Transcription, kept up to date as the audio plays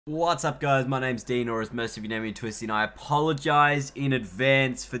What's up guys, my name's Dean, or as most of you know me, Twisty, and I apologize in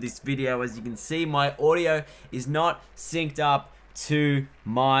advance for this video. As you can see, my audio is not synced up to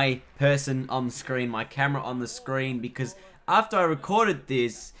my person on the screen, my camera on the screen, because after I recorded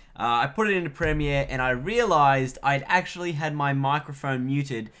this, I put it into Premiere and I realized I'd actually had my microphone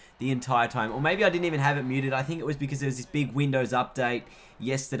muted the entire time. Or maybe I didn't even have it muted. I think it was because there was this big Windows update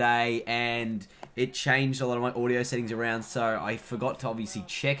yesterday and it changed a lot of my audio settings around, so I forgot to obviously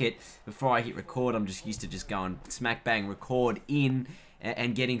check it before I hit record. I'm just used to just going smack bang record in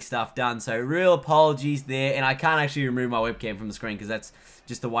and getting stuff done, so real apologies there. And I can't actually remove my webcam from the screen because that's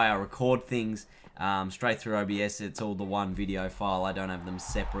just the way I record things straight through OBS. It's all the one video file. I don't have them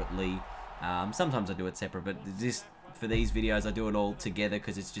separately. Sometimes I do it separate, but just for these videos I do it all together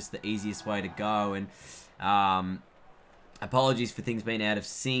because it's just the easiest way to go. And apologies for things being out of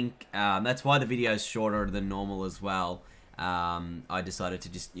sync. That's why the video is shorter than normal as well. I decided to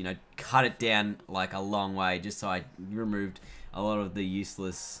just, cut it down like a long way, just so I removed a lot of the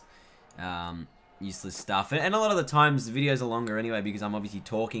useless stuff. And a lot of the times the videos are longer anyway because I'm obviously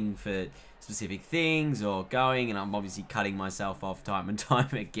talking for specific things or going, and I'm obviously cutting myself off time and time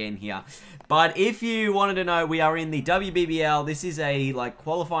again here. But if you wanted to know, we are in the WBBL. This is a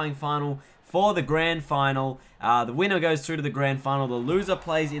qualifying final for the grand final. The winner goes through to the grand final. The loser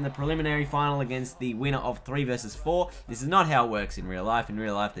plays in the preliminary final against the winner of 3 versus 4. This is not how it works in real life. In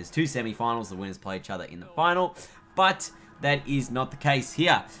real life, there's 2 semi-finals. The winners play each other in the final. But that is not the case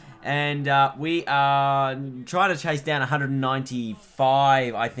here. And we are trying to chase down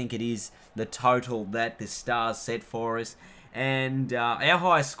 195, I think it is, the total that the Stars set for us. And our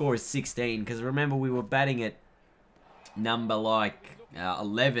highest score is 16, because remember, we were batting at number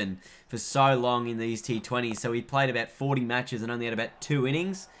 11 for so long in these T20s, so we played about 40 matches and only had about 2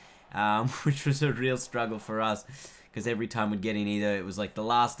 innings, which was a real struggle for us, because every time we'd get in, either it was like the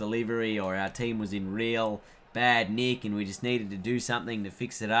last delivery or our team was in real bad nick and we just needed to do something to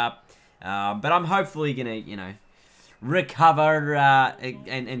fix it up. But I'm hopefully gonna, recover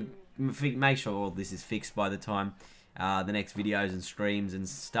and make sure all this is fixed by the time the next videos and streams and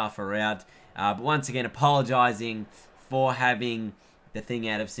stuff are out. But once again, apologizing for having the thing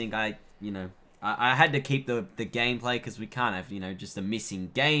out of sync. I had to keep the gameplay because we can't have, just a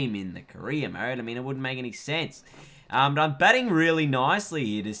missing game in the career mode. I mean, it wouldn't make any sense. But I'm batting really nicely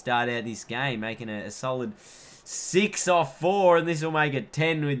here to start out this game, making a solid 6 off 4, and this will make it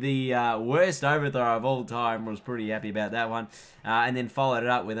 10 with the worst overthrow of all time. I was pretty happy about that one. And then followed it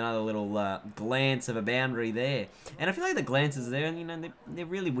up with another little glance of a boundary there. And I feel like the glances there, they're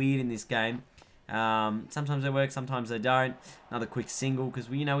really weird in this game. Sometimes they work, sometimes they don't. Another quick single, because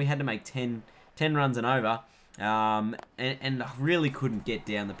we had to make 10 runs and over. And I really couldn't get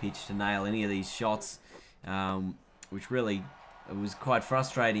down the pitch to nail any of these shots, which really was quite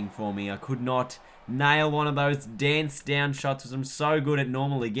frustrating for me. I could not nail one of those dance down shots, which I'm so good at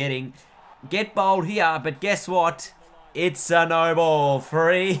normally getting. Get bowled here, but guess what? It's a no ball.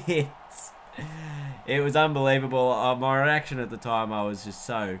 3 hits. It was unbelievable. My reaction at the time, I was just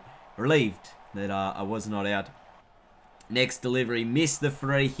so relieved that I was not out. Next delivery, missed the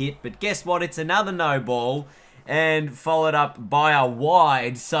free hit, but guess what? It's another no ball, and followed up by a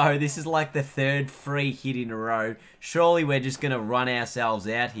wide. So this is like the 3rd free hit in a row. Surely we're just going to run ourselves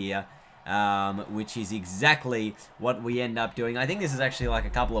out here, which is exactly what we end up doing. I think this is actually like a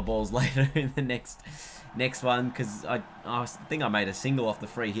couple of balls later in the next one, because I think I made a single off the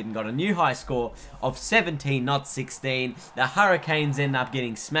free hit and got a new high score of 17, not 16. The Hurricanes end up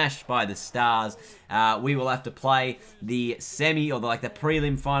getting smashed by the Stars. We will have to play the semi, or the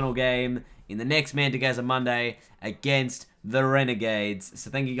prelim final game in the next Mantegazza Monday against the Renegades. So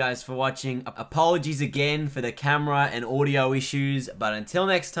thank you guys for watching. Apologies again for the camera and audio issues, but until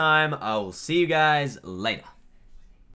next time, I will see you guys later.